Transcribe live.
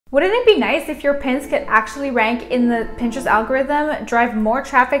Wouldn't it be nice if your pins could actually rank in the Pinterest algorithm, drive more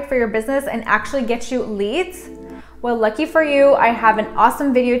traffic for your business, and actually get you leads? Well, lucky for you, I have an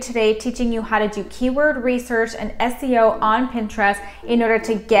awesome video today teaching you how to do keyword research and SEO on Pinterest in order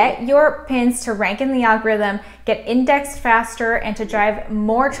to get your pins to rank in the algorithm, get indexed faster, and to drive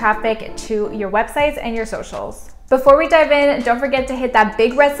more traffic to your websites and your socials. Before we dive in, don't forget to hit that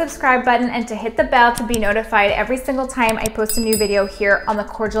big red subscribe button and to hit the bell to be notified every single time I post a new video here on the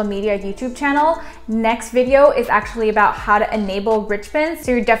Kordial Media YouTube channel. Next video is actually about how to enable rich pins,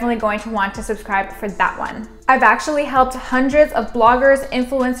 so you're definitely going to want to subscribe for that one. I've actually helped hundreds of bloggers,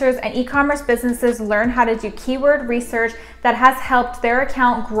 influencers, and e-commerce businesses learn how to do keyword research that has helped their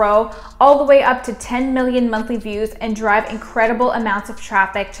account grow all the way up to 10 million monthly views and drive incredible amounts of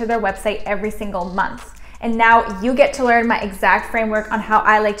traffic to their website every single month. And now you get to learn my exact framework on how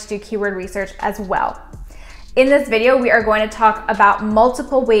I like to do keyword research as well. In this video, we are going to talk about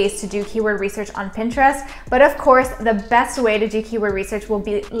multiple ways to do keyword research on Pinterest, but of course, the best way to do keyword research will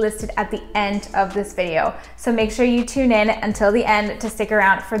be listed at the end of this video. So make sure you tune in until the end to stick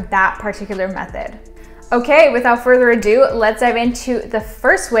around for that particular method. Okay, without further ado, let's dive into the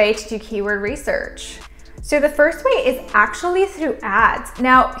first way to do keyword research. So the first way is actually through ads.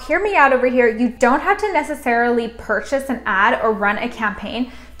 Now, hear me out over here. You don't have to necessarily purchase an ad or run a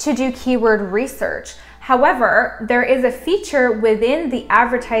campaign to do keyword research. However, there is a feature within the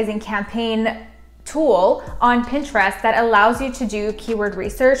advertising campaign tool on Pinterest that allows you to do keyword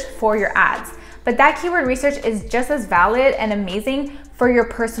research for your ads. But that keyword research is just as valid and amazing for your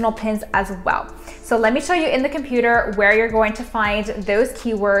personal pins as well. So let me show you in the computer where you're going to find those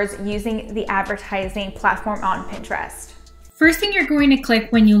keywords using the advertising platform on Pinterest. First thing you're going to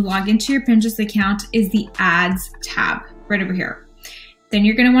click when you log into your Pinterest account is the Ads tab right over here. Then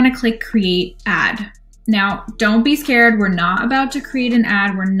you're going to want to click Create Ad. Now, don't be scared. We're not about to create an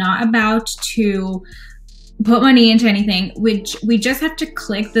ad. We're not about to put money into anything, which we just have to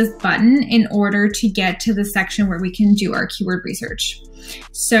click this button in order to get to the section where we can do our keyword research.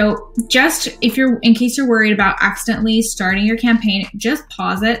 So just in case you're worried about accidentally starting your campaign, just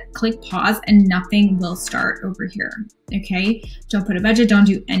pause it, click pause, and nothing will start over here. Okay, don't put a budget, don't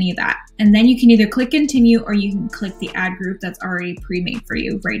do any of that. And then you can either click continue or you can click the ad group that's already pre-made for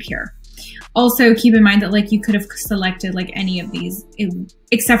you right here. Also keep in mind that like you could have selected like any of these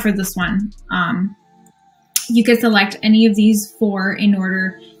except for this one. You could select any of these four in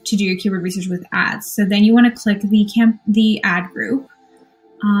order to do your keyword research with ads. So then you want to click the ad group,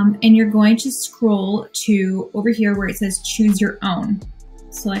 and you're going to scroll to over here where it says choose your own.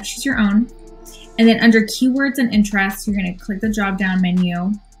 Select choose your own, and then under keywords and interests, you're going to click the drop down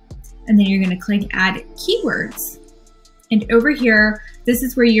menu, and then you're going to click add keywords. And over here, this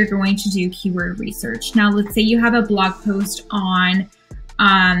is where you're going to do keyword research. Now, let's say you have a blog post on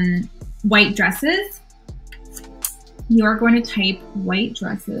white dresses. You are going to type white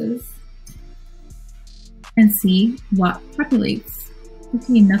dresses and see what populates.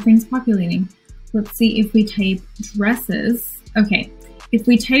 Okay, nothing's populating. Let's see if we type dresses. Okay, if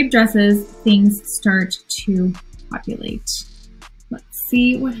we type dresses, things start to populate. Let's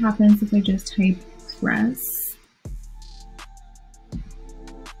see what happens if I just type dress.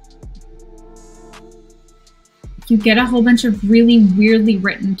 You get a whole bunch of really weirdly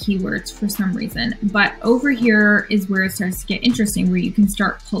written keywords for some reason, but over here is where it starts to get interesting, where you can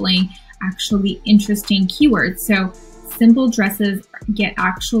start pulling actually interesting keywords. So simple dresses get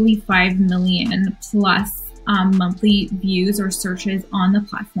actually 5 million plus monthly views or searches on the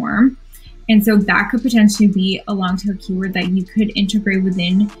platform. And so that could potentially be a long tail keyword that you could integrate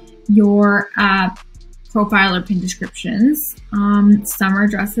within your profile or pin descriptions. Summer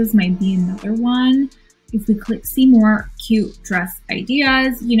dresses might be another one. If we click see more, cute dress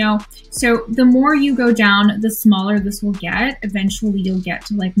ideas, you know, so the more you go down, the smaller this will get. Eventually you'll get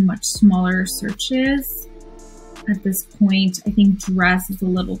to like much smaller searches. At this point, I think dress is a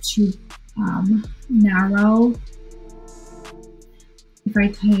little too narrow. If I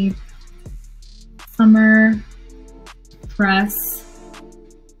type summer dress,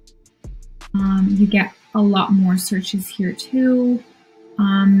 you get a lot more searches here too.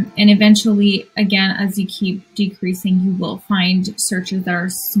 And eventually, again, as you keep decreasing, you will find searches that are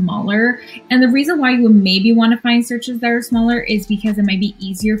smaller. And the reason why you would maybe want to find searches that are smaller is because it might be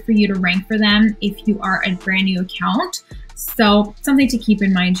easier for you to rank for them if you are a brand new account. So something to keep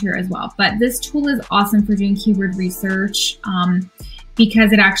in mind here as well. But this tool is awesome for doing keyword research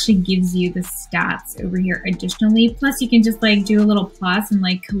because it actually gives you the stats over here additionally. Plus, you can just like do a little plus and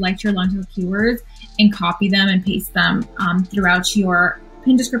like collect your long tail keywords and copy them and paste them throughout your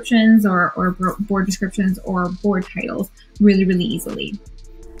pin descriptions or board descriptions or board titles really, really easily.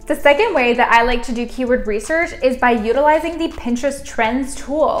 The second way that I like to do keyword research is by utilizing the Pinterest Trends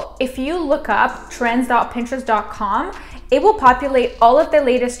tool. If you look up trends.pinterest.com, it will populate all of the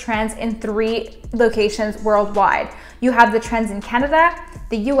latest trends in 3 locations worldwide. You have the trends in Canada,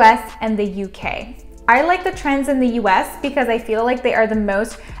 the US, and the UK. I like the trends in the US because I feel like they are the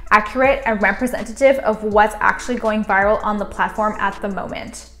most accurate and representative of what's actually going viral on the platform at the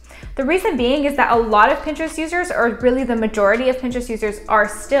moment. The reason being is that a lot of Pinterest users, or really the majority of Pinterest users, are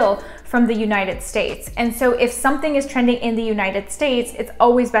still from the United States. And so if something is trending in the United States, it's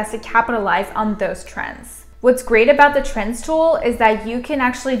always best to capitalize on those trends. What's great about the Trends tool is that you can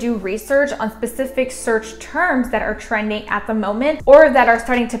actually do research on specific search terms that are trending at the moment or that are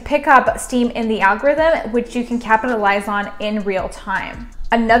starting to pick up steam in the algorithm, which you can capitalize on in real time.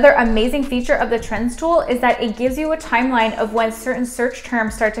 Another amazing feature of the Trends tool is that it gives you a timeline of when certain search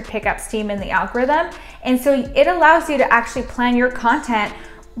terms start to pick up steam in the algorithm. And so it allows you to actually plan your content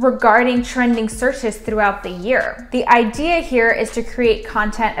regarding trending searches throughout the year. The idea here is to create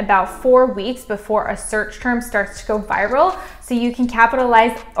content about 4 weeks before a search term starts to go viral, so you can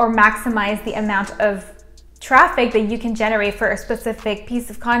capitalize or maximize the amount of traffic that you can generate for a specific piece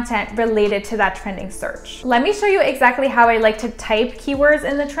of content related to that trending search. Let me show you exactly how I like to type keywords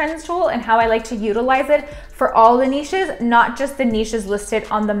in the Trends tool and how I like to utilize it for all the niches, not just the niches listed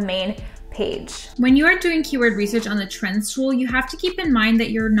on the main page. When you are doing keyword research on the Trends tool, you have to keep in mind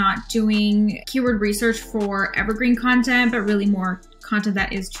that you're not doing keyword research for evergreen content, but really more content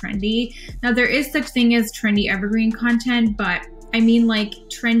that is trendy. Now, there is such thing as trendy evergreen content, but I mean like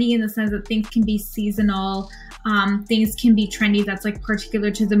trendy in the sense that things can be seasonal, things can be trendy that's like particular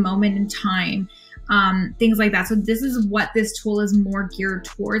to the moment in time, things like that. So this is what this tool is more geared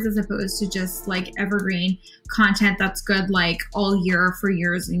towards, as opposed to just like evergreen content that's good like all year for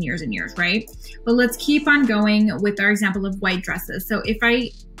years and years and years, right? But let's keep on going with our example of white dresses. So if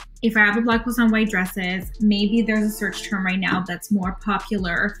I have a blog post on white dresses, maybe there's a search term right now that's more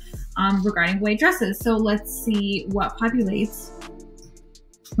popular regarding white dresses. So let's see what populates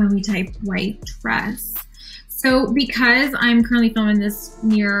when we type white dress. So because I'm currently filming this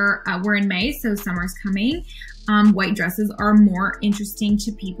near, we're in May, so summer's coming, white dresses are more interesting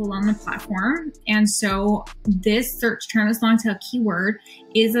to people on the platform. And so this search term, this long tail keyword,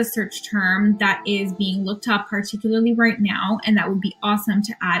 is a search term that is being looked up particularly right now, and that would be awesome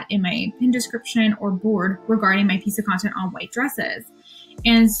to add in my pin description or board regarding my piece of content on white dresses.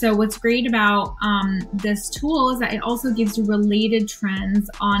 And so what's great about this tool is that it also gives you related trends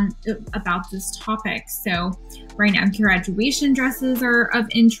about this topic. So right now, graduation dresses are of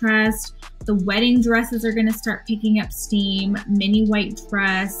interest. The wedding dresses are going to start picking up steam. Mini white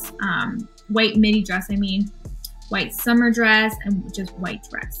dress, white midi dress, white summer dress, and just white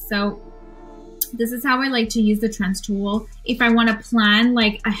dress. So this is how I like to use the Trends tool. If I want to plan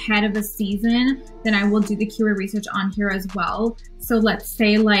like ahead of a season, then I will do the keyword research on here as well. So let's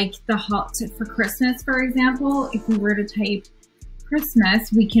say like for Christmas, for example, if we were to type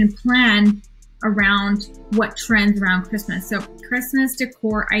Christmas, we can plan around what trends around Christmas. So Christmas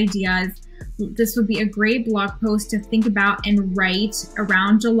decor ideas. This would be a great blog post to think about and write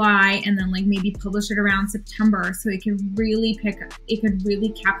around July, and then like maybe publish it around September. So it could really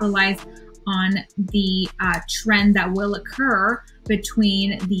capitalize on the trend that will occur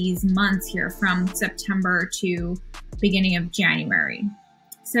between these months here from September to beginning of January.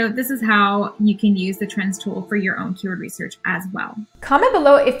 So this is how you can use the Trends tool for your own keyword research as well. Comment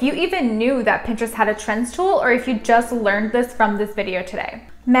below if you even knew that Pinterest had a Trends tool, or if you just learned this from this video today.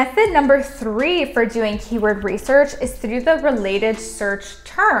 Method number 3 for doing keyword research is through the related search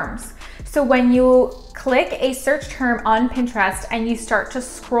terms. So when you click a search term on Pinterest and you start to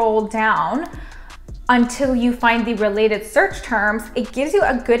scroll down until you find the related search terms, it gives you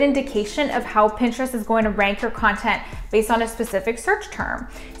a good indication of how Pinterest is going to rank your content based on a specific search term.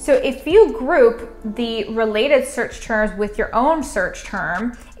 So if you group the related search terms with your own search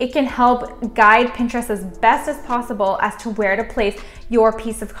term, it can help guide Pinterest as best as possible as to where to place your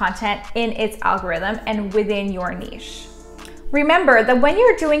piece of content in its algorithm and within your niche. Remember that when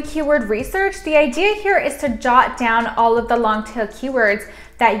you're doing keyword research, the idea here is to jot down all of the long tail keywords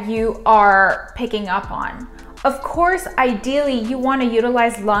that you are picking up on. Of course, ideally, you want to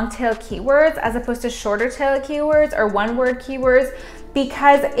utilize long tail keywords as opposed to shorter tail keywords or one word keywords,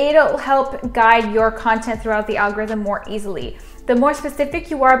 because it'll help guide your content throughout the algorithm more easily. The more specific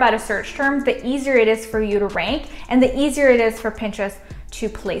you are about a search term, the easier it is for you to rank and the easier it is for Pinterest to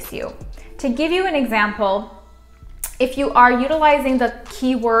place you. To give you an example, if you are utilizing the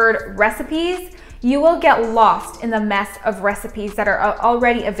keyword recipes, you will get lost in the mess of recipes that are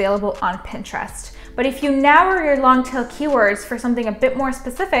already available on Pinterest. But if you narrow your long tail keywords for something a bit more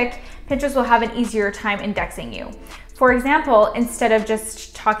specific, Pinterest will have an easier time indexing you. For example, instead of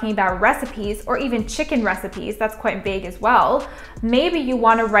just talking about recipes or even chicken recipes, that's quite big as well, maybe you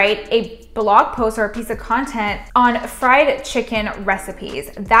want to write a blog post or a piece of content on fried chicken recipes.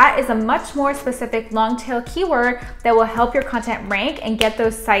 That is a much more specific long tail keyword that will help your content rank and get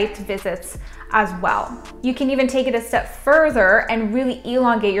those site visits as well. You can even take it a step further and really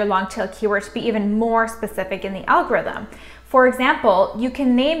elongate your long tail keyword to be even more specific in the algorithm. For example, you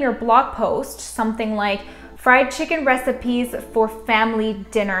can name your blog post something like fried chicken recipes for family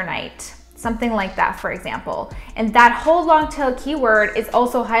dinner night. Something like that, for example. And that whole long tail keyword is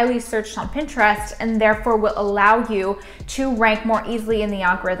also highly searched on Pinterest and therefore will allow you to rank more easily in the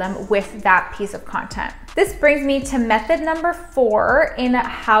algorithm with that piece of content. This brings me to method number 4 in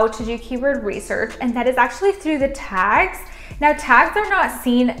how to do keyword research, and that is actually through the tags. Now, tags are not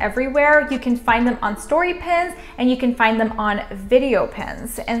seen everywhere. You can find them on story pins and you can find them on video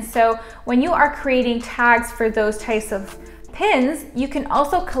pins. And so when you are creating tags for those types of pins, you can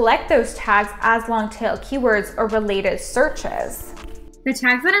also collect those tags as long tail keywords or related searches. The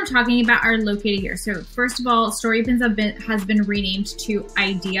tags that I'm talking about are located here. So first of all, story pins has been renamed to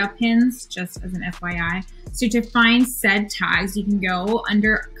idea pins, just as an FYI. So to find said tags, you can go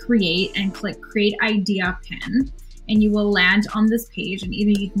under create and click create idea pin, and you will land on this page, and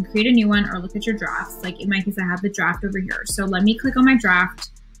either you can create a new one or look at your drafts. Like in my case, I have the draft over here. So let me click on my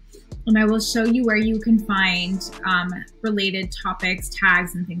draft and I will show you where you can find related topics,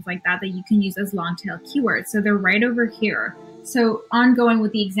 tags, and things like that you can use as long tail keywords. So they're right over here. So ongoing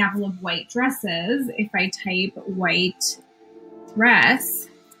with the example of white dresses, if I type white dress,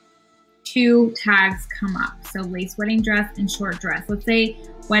 2 tags come up. So lace wedding dress and short dress. Let's say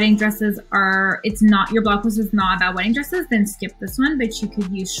wedding dresses your blog post is not about wedding dresses, then skip this one, but you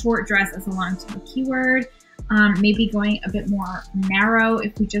could use short dress as a long tail keyword. Maybe going a bit more narrow,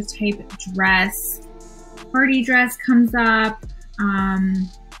 if we just type dress, party dress comes up,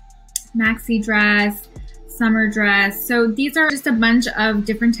 maxi dress, summer dress. So these are just a bunch of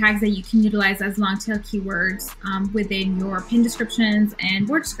different tags that you can utilize as long tail keywords within your pin descriptions and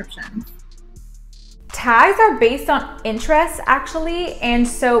word descriptions. Tags are based on interests actually, and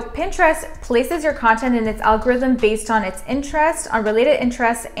so Pinterest places your content in its algorithm based on its interest, on related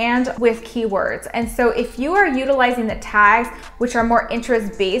interests, and with keywords. And so if you are utilizing the tags, which are more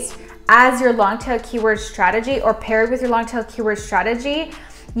interest based, as your long tail keyword strategy or paired with your long tail keyword strategy,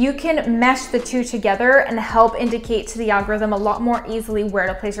 you can mesh the two together and help indicate to the algorithm a lot more easily where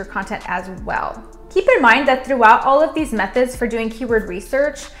to place your content as well. Keep in mind that throughout all of these methods for doing keyword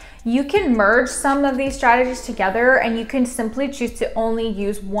research, you can merge some of these strategies together and you can simply choose to only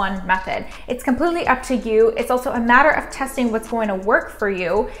use one method. It's completely up to you. It's also a matter of testing what's going to work for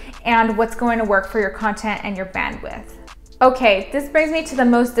you and what's going to work for your content and your bandwidth. Okay, this brings me to the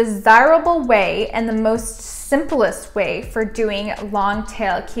most desirable way and the most simplest way for doing long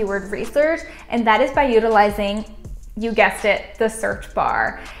tail keyword research, and that is by utilizing, you guessed it, the search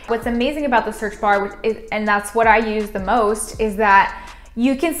bar. What's amazing about the search bar, and that's what I use the most, is that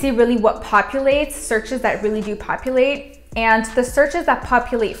you can see really what populates, searches that really do populate. And the searches that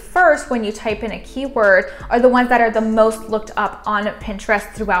populate first when you type in a keyword are the ones that are the most looked up on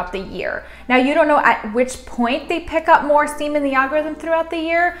Pinterest throughout the year. Now, you don't know at which point they pick up more steam in the algorithm throughout the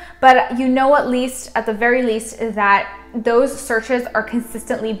year, but you know at the very least, is that those searches are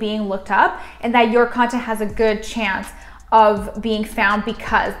consistently being looked up and that your content has a good chance of being found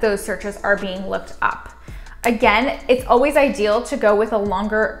because those searches are being looked up. Again, it's always ideal to go with a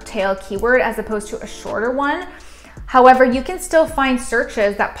longer tail keyword as opposed to a shorter one. However, you can still find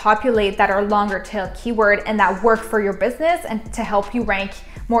searches that populate that are longer tail keyword and that work for your business and to help you rank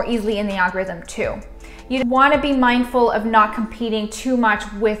more easily in the algorithm too. You want to be mindful of not competing too much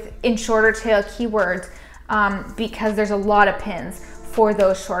in shorter tail keywords because there's a lot of pins for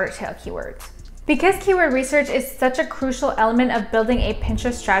those shorter tail keywords. Because keyword research is such a crucial element of building a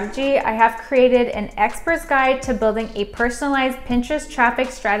Pinterest strategy, I have created an expert's guide to building a personalized Pinterest traffic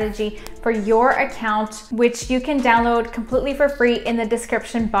strategy for your account, which you can download completely for free in the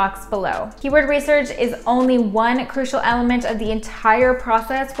description box below. Keyword research is only one crucial element of the entire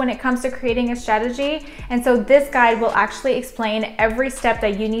process when it comes to creating a strategy, and so this guide will actually explain every step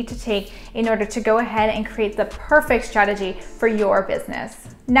that you need to take in order to go ahead and create the perfect strategy for your business.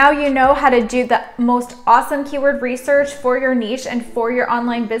 Now you know how to do the most awesome keyword research for your niche and for your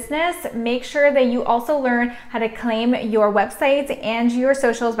online business. Make sure that you also learn how to claim your websites and your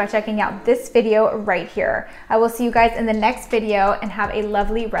socials by checking out this video right here. I will see you guys in the next video and have a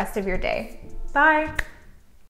lovely rest of your day. Bye.